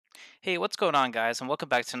Hey, what's going on, guys, and welcome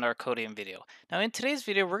back to another coding video. Now, in today's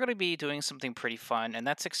video, we're going to be doing something pretty fun, and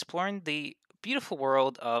that's exploring the beautiful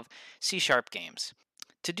world of C# games.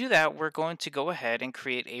 To do that, we're going to go ahead and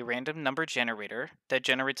create a random number generator that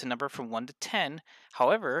generates a number from 1 to 10.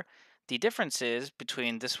 However, the difference is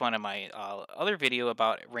between this one and my other video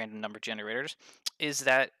about random number generators is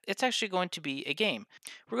that it's actually going to be a game.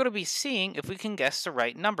 We're going to be seeing if we can guess the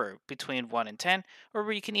right number between 1 and 10, or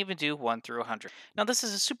we can even do 1 through 100. Now, this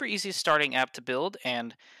is a super easy starting app to build,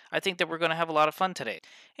 and I think that we're going to have a lot of fun today.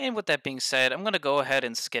 And with that being said, I'm going to go ahead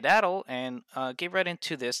and skedaddle and get right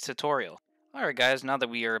into this tutorial. Alright guys, now that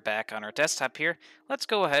we are back on our desktop here, let's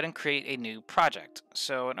go ahead and create a new project.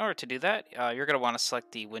 So in order to do that, you're going to want to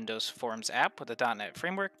select the Windows Forms app with the .NET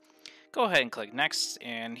framework. Go ahead and click Next,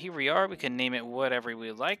 and here we are. We can name it whatever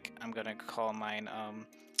we like. I'm going to call mine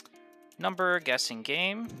Number Guessing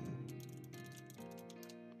Game.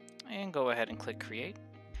 And go ahead and click Create.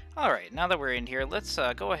 Alright, now that we're in here, let's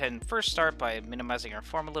go ahead and first start by minimizing our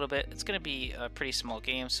form a little bit. It's going to be a pretty small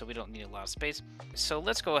game, so we don't need a lot of space. So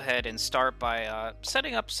let's go ahead and start by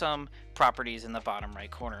setting up some properties in the bottom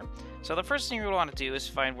right corner. So the first thing we want to do is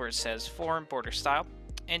find where it says Form Border Style,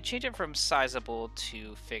 and change it from sizable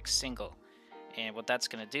to fixed single. And what that's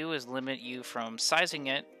going to do is limit you from sizing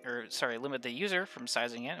it, limit the user from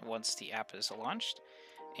sizing it once the app is launched.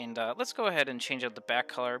 And let's go ahead and change out the back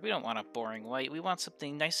color. We don't want a boring white. We want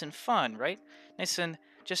something nice and fun, right? Nice and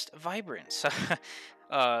just vibrant. So,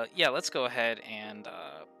 yeah, let's go ahead and,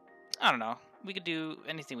 I don't know. We could do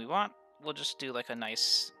anything we want. We'll just do like a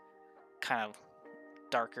nice kind of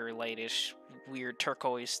darker, lightish, weird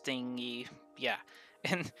turquoise thingy. Yeah.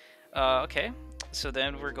 And, okay. So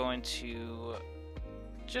then we're going to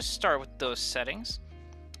just start with those settings.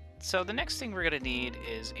 So the next thing we're going to need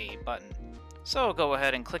is a button. So go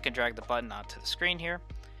ahead and click and drag the button onto the screen here,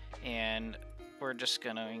 and we're just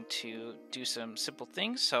going to do some simple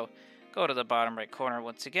things. So go to the bottom right corner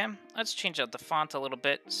once again. Let's change out the font a little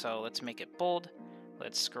bit. So let's make it bold.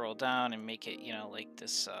 Let's scroll down and make it, like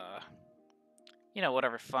this,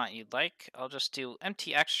 whatever font you'd like. I'll just do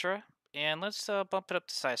empty extra, and let's bump it up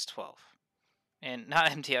to size 12. And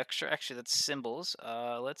not empty extra, actually that's symbols.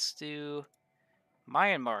 Let's do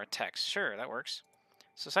Myanmar text. Sure, that works.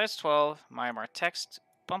 So size 12, Myanmar text,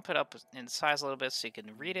 bump it up in size a little bit so you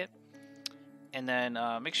can read it. And then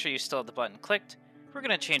make sure you still have the button clicked. We're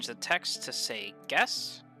going to change the text to say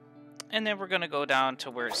guess. And then we're going to go down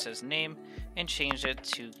to where it says name and change it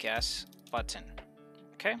to guess button.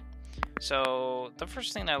 Okay? So the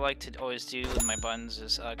first thing that I like to always do with my buttons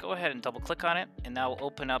is go ahead and double click on it. And that will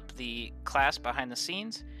open up the class behind the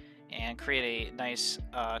scenes and create a nice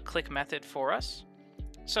click method for us.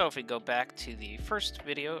 So if we go back to the first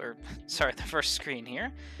video, the first screen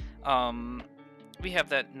here, we have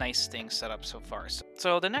that nice thing set up so far.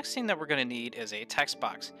 So the next thing that we're going to need is a text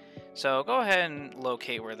box. So go ahead and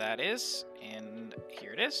locate where that is, and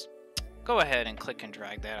here it is. Go ahead and click and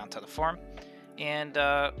drag that onto the form. And,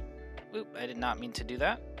 I did not mean to do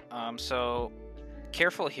that. So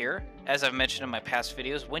careful here. As I've mentioned in my past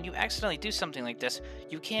videos, when you accidentally do something like this,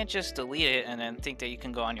 you can't just delete it and then think that you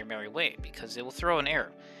can go on your merry way, because it will throw an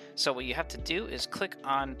error. So what you have to do is click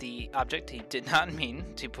on the object you did not mean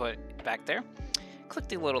to put back there, click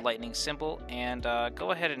the little lightning symbol, and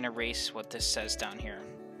go ahead and erase what this says down here,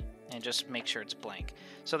 and just make sure it's blank.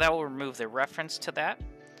 So that will remove the reference to that,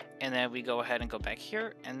 and then we go ahead and go back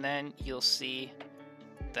here, and then you'll see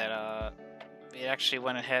that it actually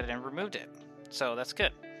went ahead and removed it. So that's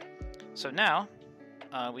good. So now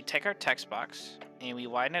we take our text box and we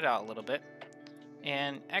widen it out a little bit.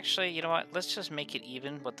 And actually, you know what? Let's just make it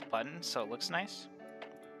even with the button so it looks nice.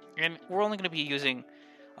 And we're only going to be using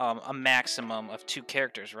a maximum of 2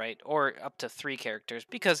 characters, right? Or up to 3 characters,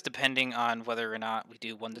 because depending on whether or not we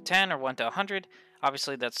do 1 to 10 or 1 to 100,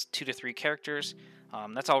 obviously that's 2 to 3 characters.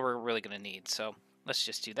 That's all we're really going to need. So let's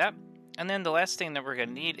just do that. And then the last thing that we're going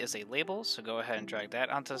to need is a label. So go ahead and drag that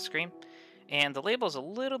onto the screen. And the label is a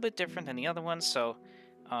little bit different than the other ones, so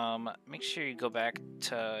make sure you go back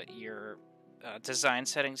to your design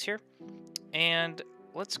settings here. And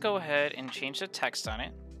let's go ahead and change the text on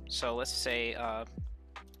it. So let's say,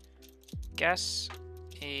 guess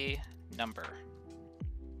a number.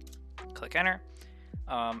 Click enter.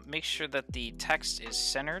 Make sure that the text is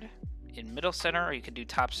centered in middle center, or you could do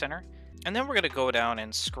top center. And then we're going to go down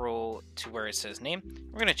and scroll to where it says name.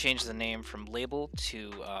 We're going to change the name from label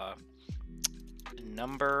to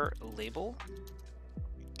number label.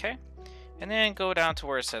 Okay, and then go down to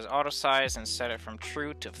where it says auto size and set it from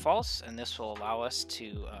true to false, and this will allow us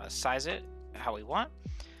to size it how we want.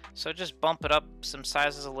 So just bump it up some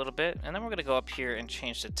sizes a little bit, and then we're going to go up here and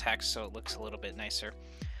change the text so it looks a little bit nicer.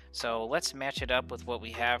 So let's match it up with what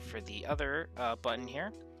we have for the other button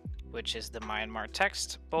here, which is the Myanmar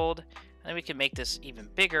text bold. And then we can make this even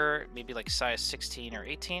bigger, maybe like size 16 or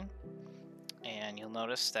 18. And you'll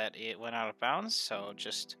notice that it went out of bounds. So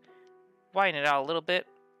just widen it out a little bit,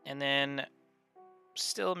 and then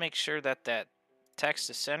still make sure that that text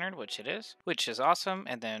is centered, which it is, which is awesome.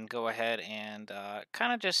 And then go ahead and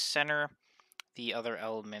kind of just center the other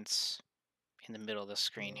elements in the middle of the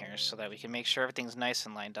screen here so that we can make sure everything's nice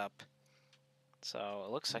and lined up. So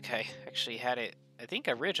it looks like I actually had it, I think,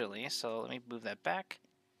 originally. So let me move that back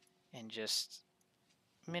and just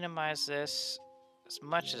minimize this as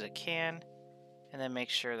much as I can, and then make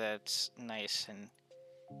sure that it's nice and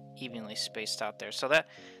evenly spaced out there. So that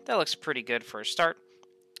looks pretty good for a start.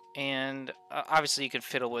 And obviously you could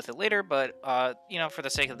fiddle with it later, but you know, for the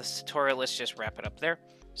sake of this tutorial, let's just wrap it up there.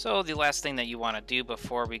 So the last thing that you want to do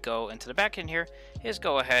before we go into the back end here is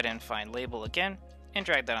go ahead and find label again and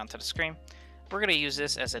drag that onto the screen. We're going to use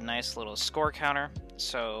this as a nice little score counter.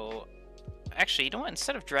 So actually, you know what,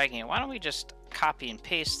 instead of dragging it, why don't we just copy and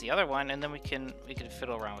paste the other one, and then we can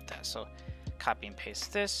fiddle around with that. So copy and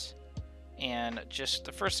paste this, and just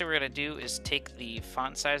the first thing we're going to do is take the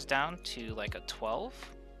font size down to like a 12.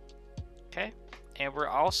 Okay, and we're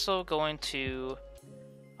also going to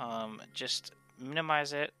just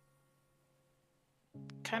minimize it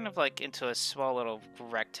kind of like into a small little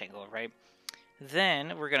rectangle, right?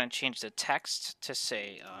 Then we're going to change the text to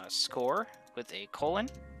say score with a colon.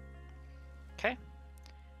 Okay,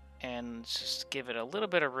 and just give it a little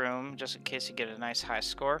bit of room just in case you get a nice high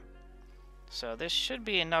score. So this should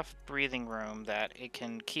be enough breathing room that it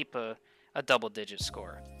can keep a double-digit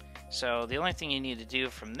score. So the only thing you need to do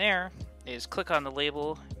from there is click on the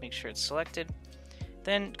label, make sure it's selected,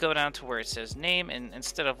 then go down to where it says name, and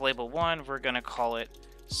instead of label 1, we're going to call it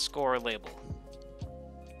score label.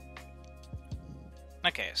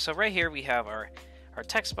 Okay, so right here we have our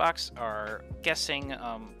text box, our guessing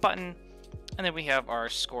button, and then we have our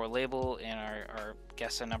score label and our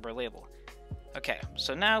guess a number label. Okay,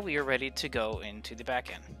 so now we are ready to go into the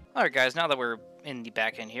back end. Alright guys, now that we're in the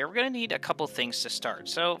back end here, we're going to need a couple things to start.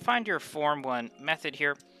 So find your form 1 method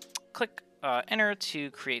here, click enter to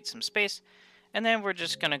create some space, and then we're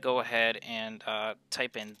just going to go ahead and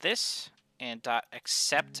type in this and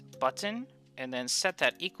 .accept button, and then set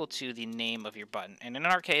that equal to the name of your button. And in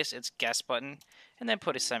our case, it's guess button, and then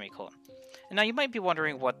put a semicolon. And now you might be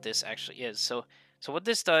wondering what this actually is. So what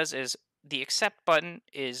this does is the accept button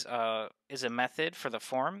is a method for the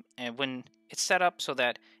form, and when it's set up so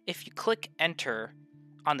that if you click enter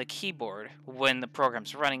on the keyboard when the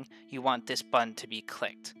program's running, you want this button to be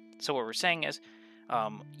clicked. So what we're saying is,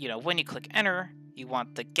 you know, when you click enter, you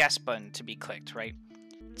want the guess button to be clicked, right?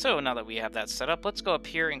 So now that we have that set up, let's go up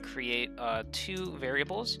here and create 2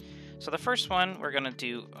 variables. So the first one, we're going to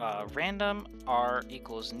do random r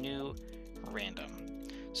equals new random.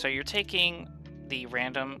 So you're taking the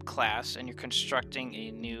random class and you're constructing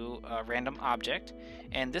a new random object,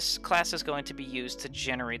 and this class is going to be used to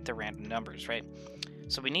generate the random numbers, right?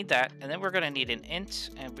 So we need that, and then we're going to need an int,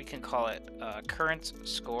 and we can call it current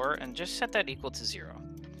score, and just set that equal to 0.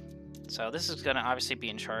 So this is going to obviously be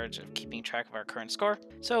in charge of keeping track of our current score.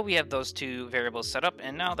 So we have those 2 variables set up,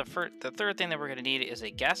 and now the third thing that we're going to need is a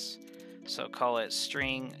guess. So call it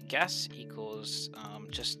string guess equals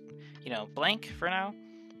just, you know, blank for now.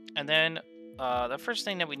 And then the first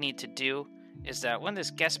thing that we need to do is that when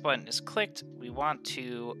this guess button is clicked, we want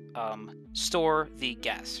to store the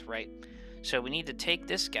guess, right? So we need to take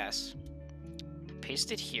this guess,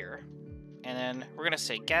 paste it here, and then we're going to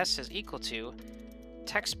say guess is equal to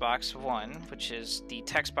text box 1, which is the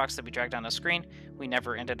text box that we dragged on the screen. We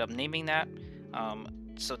never ended up naming that.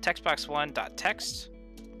 So text box 1.text.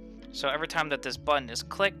 So every time that this button is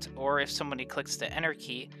clicked, or if somebody clicks the enter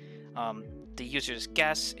key, the user's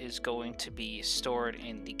guess is going to be stored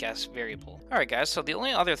in the guess variable. Alright guys, so the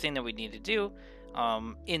only other thing that we need to do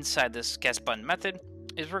inside this guess button method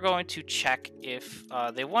is we're going to check if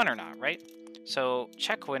they won or not, right? So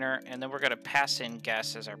check winner, and then we're going to pass in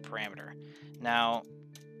guess as our parameter. Now,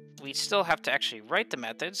 we still have to actually write the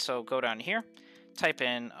method, so go down here, type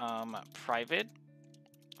in private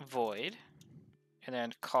void, and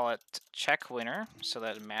then call it check winner so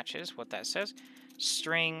that it matches what that says,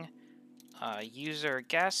 string user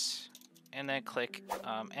guess, and then click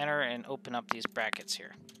enter and open up these brackets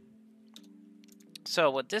here.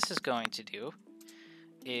 So what this is going to do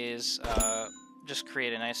is just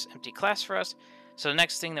create a nice empty class for us. So the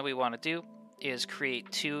next thing that we want to do is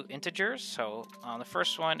create 2 integers. So the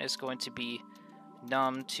first one is going to be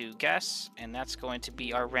num to guess, and that's going to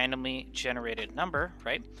be our randomly generated number,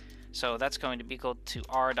 right? So that's going to be equal to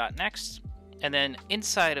r.next, And then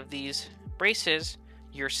inside of these braces,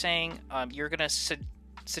 you're saying you're going to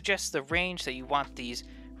suggest the range that you want these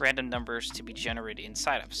random numbers to be generated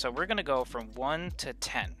inside of. So we're going to go from 1 to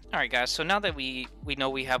 10. All right, guys, so now that we know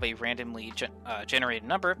we have a randomly generated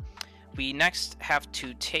number, we next have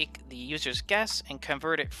to take the user's guess and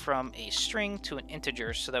convert it from a string to an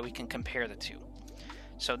integer so that we can compare the two.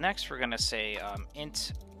 So next we're going to say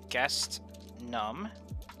int guessed num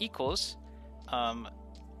equals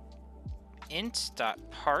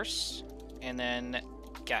int.parse and then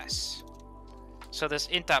guess. So this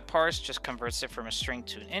int.parse just converts it from a string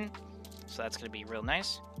to an int, so that's going to be real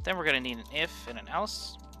nice. Then we're going to need an if and an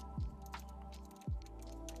else.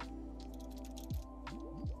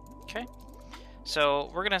 Okay,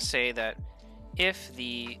 so we're going to say that if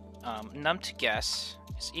the num to guess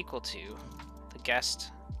is equal to the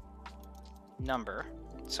guessed number,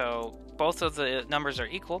 so both of the numbers are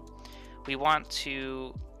equal, we want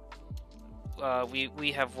to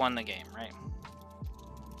we have won the game, right?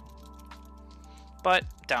 But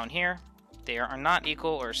down here they are not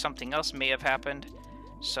equal, or something else may have happened,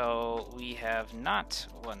 so we have not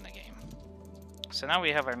won the game. So now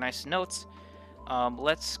we have our nice notes.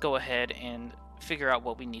 Let's go ahead and figure out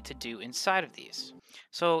what we need to do inside of these.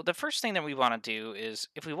 So the first thing that we want to do is,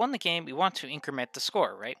 if we won the game, we want to increment the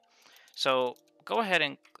score, right? So go ahead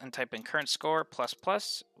and type in current score plus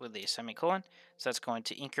plus with a semicolon. So that's going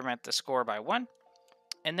to increment the score by 1.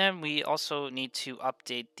 And then we also need to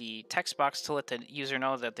update the text box to let the user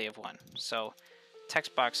know that they have won. So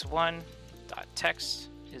textbox1.text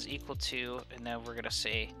is equal to, and then we're going to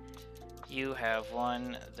say you have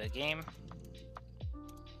won the game.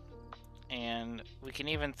 And we can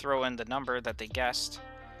even throw in the number that they guessed.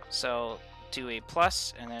 So do a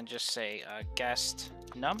plus and then just say guessed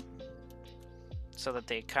num, so that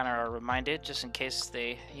they kind of are reminded, just in case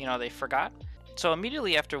they forgot. So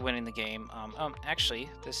immediately after winning the game, actually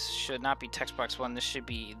this should not be textbox1, this should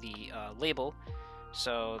be the label.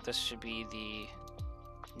 So this should be the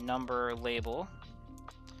number label,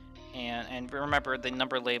 and remember the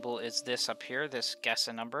number label is this up here, this guess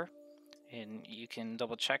a number. And you can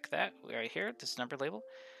double check that right here, this number label.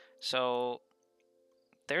 So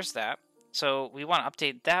there's that. So we want to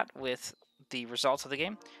update that with the results of the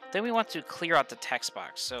game. Then we want to clear out the text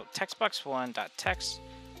box. So textbox1.text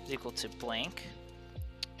is equal to blank.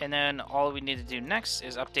 And then all we need to do next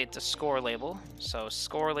is update the score label. So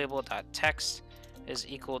score label.text is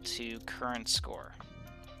equal to current score.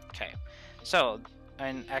 Okay. So,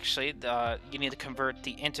 and actually you need to convert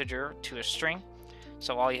the integer to a string.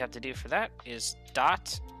 So all you have to do for that is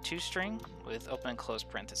dot toString with open and close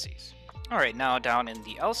parentheses. All right, now down in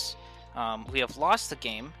the else, we have lost the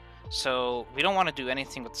game, so we don't want to do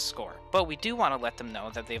anything with the score, but we do want to let them know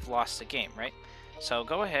that they've lost the game, right? So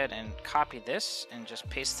go ahead and copy this and just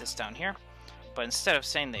paste this down here. But instead of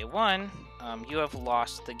saying they won, you have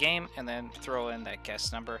lost the game, and then throw in that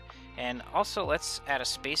guess number. And also let's add a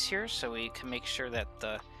space here so we can make sure that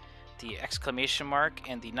the exclamation mark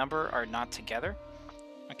and the number are not together.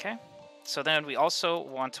 Okay, so then we also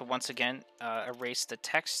want to once again erase the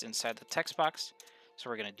text inside the text box. So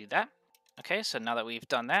we're going to do that. Okay, so now that we've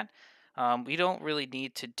done that, we don't really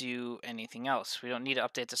need to do anything else. We don't need to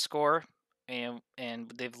update the score, and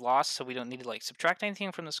they've lost, so we don't need to subtract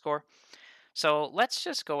anything from the score. So let's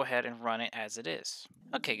just go ahead and run it as it is.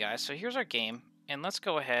 Okay guys, so here's our game, and let's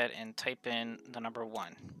go ahead and type in the number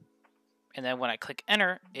 1. And then when I click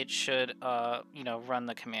enter, it should run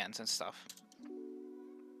the commands and stuff.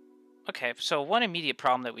 Okay, so one immediate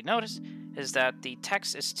problem that we noticed is that the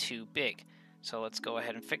text is too big. So let's go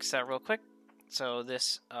ahead and fix that real quick. So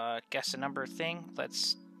this guess a number thing,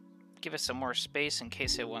 let's give it some more space in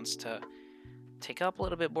case it wants to take up a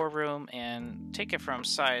little bit more room, and take it from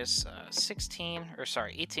size 18,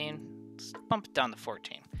 let's bump it down to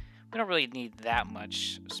 14. We don't really need that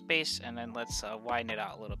much space, and then let's widen it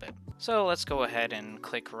out a little bit. So let's go ahead and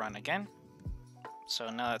click run again. So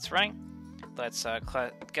now that's running. Let's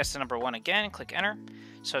guess the number 1 again, click enter.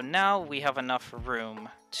 So now we have enough room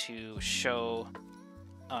to show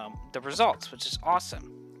the results, which is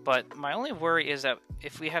awesome. But my only worry is that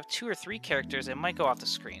if we have 2 or 3 characters, it might go off the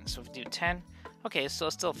screen. So if we do 10, okay, so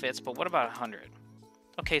it still fits, but what about 100?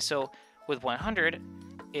 Okay, so with 100,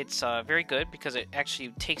 it's very good because it actually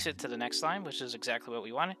takes it to the next line, which is exactly what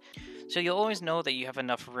we wanted. So you'll always know that you have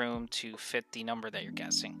enough room to fit the number that you're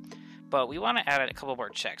guessing. But we want to add a couple more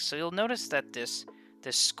checks. So you'll notice that this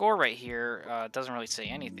score right here doesn't really say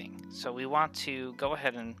anything. So we want to go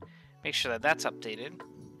ahead and make sure that that's updated.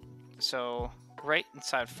 So right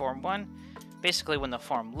inside form 1, basically when the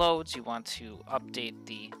form loads, you want to update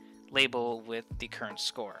the label with the current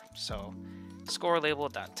score. So score label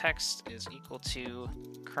dot text is equal to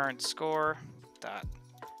current score dot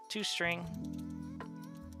toString.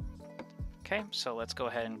 Okay, so let's go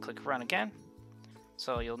ahead and click run again.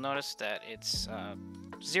 So you'll notice that it's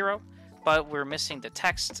 0, but we're missing the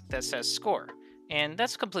text that says score, and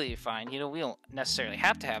that's completely fine. You know, we don't necessarily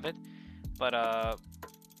have to have it, but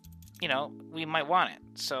you know, we might want it.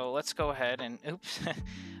 So let's go ahead and oops,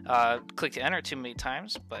 click enter too many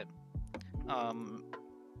times, but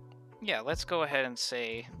yeah, let's go ahead and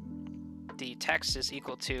say the text is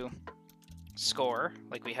equal to score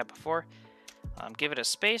like we had before. Give it a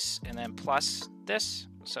space and then plus this.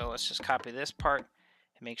 So let's just copy this part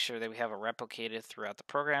and make sure that we have it replicated throughout the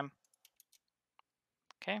program.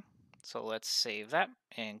 Okay, so let's save that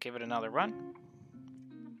and give it another run.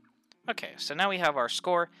 Okay, so now we have our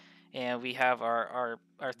score and we have our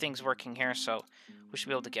things working here, so we should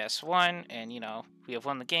be able to guess 1, and you know, we have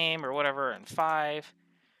won the game or whatever, and 5.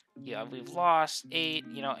 Yeah, we've lost 8,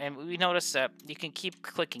 you know, and we notice that you can keep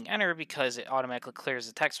clicking enter because it automatically clears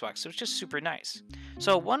the text box, so it's just super nice.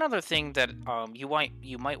 So one other thing that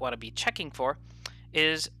you might want to be checking for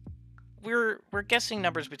is we're guessing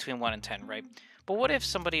numbers between 1 and 10, right? But what if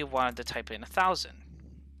somebody wanted to type in 1,000?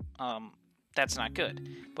 That's not good.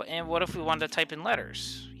 And what if we wanted to type in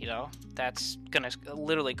letters? You know, that's gonna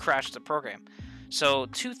literally crash the program. So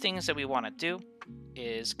 2 things that we want to do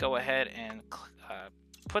is go ahead and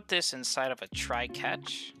put this inside of a try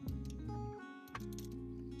catch.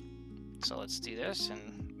 So let's do this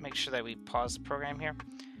and make sure that we pause the program here.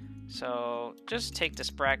 So just take this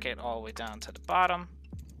bracket all the way down to the bottom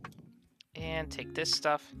and take this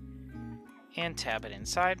stuff and tab it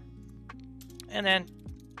inside and then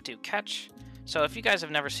do catch. So if you guys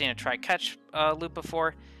have never seen a try catch loop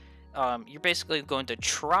before, you're basically going to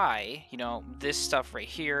try, you know, this stuff right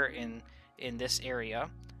here in this area,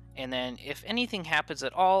 and then if anything happens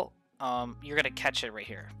at all, you're going to catch it right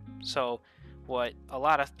here. So what a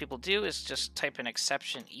lot of people do is just type in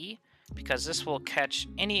exception E, because this will catch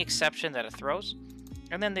any exception that it throws,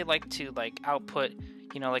 and then they like to output,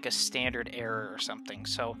 you know, like a standard error or something.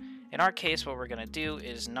 So in our case, what we're going to do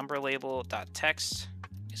is number label dot text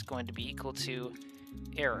is going to be equal to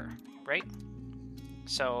error, right?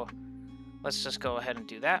 So let's just go ahead and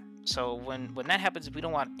do that. So when that happens, we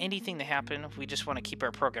don't want anything to happen. We just want to keep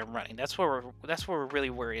our program running. That's what we're really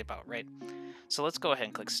worried about, right? So let's go ahead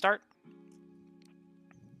and click start.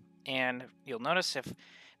 And you'll notice if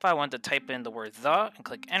I want to type in the word the and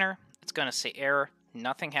click enter, it's going to say error.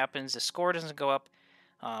 Nothing happens. The score doesn't go up.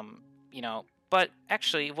 You know, but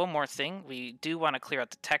actually, one more thing, we do want to clear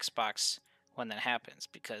out the text box when that happens,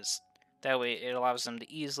 because that way it allows them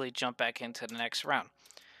to easily jump back into the next round.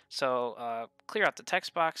 So clear out the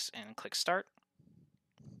text box and click start.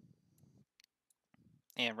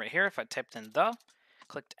 And right here, if I typed in the,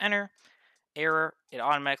 clicked enter, error, it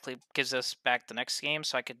automatically gives us back the next game.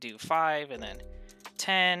 So I could do 5 and then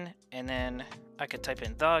 10, and then I could type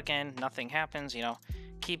in the again, nothing happens, you know,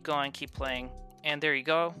 keep going, keep playing, and there you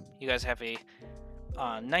go. You guys have a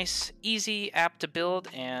nice, easy app to build,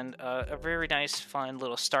 and a very nice, fun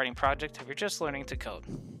little starting project if you're just learning to code.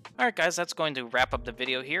 Alright guys, that's going to wrap up the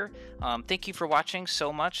video here. Thank you for watching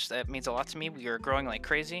so much. That means a lot to me. We are growing like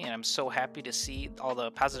crazy, and I'm so happy to see all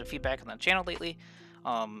the positive feedback on the channel lately.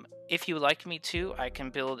 If you would like me to, I can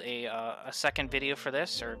build a second video for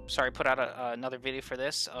this, or sorry, put out another video for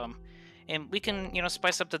this. And we can, you know,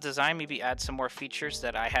 spice up the design, maybe add some more features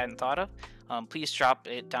that I hadn't thought of. Please drop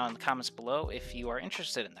it down in the comments below if you are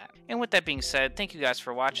interested in that. And with that being said, thank you guys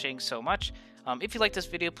for watching so much. If you like this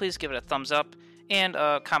video, please give it a thumbs up, and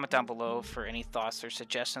comment down below for any thoughts or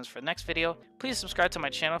suggestions for the next video. Please subscribe to my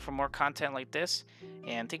channel for more content like this.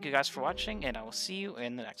 And thank you guys for watching, and I will see you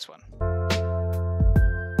in the next one.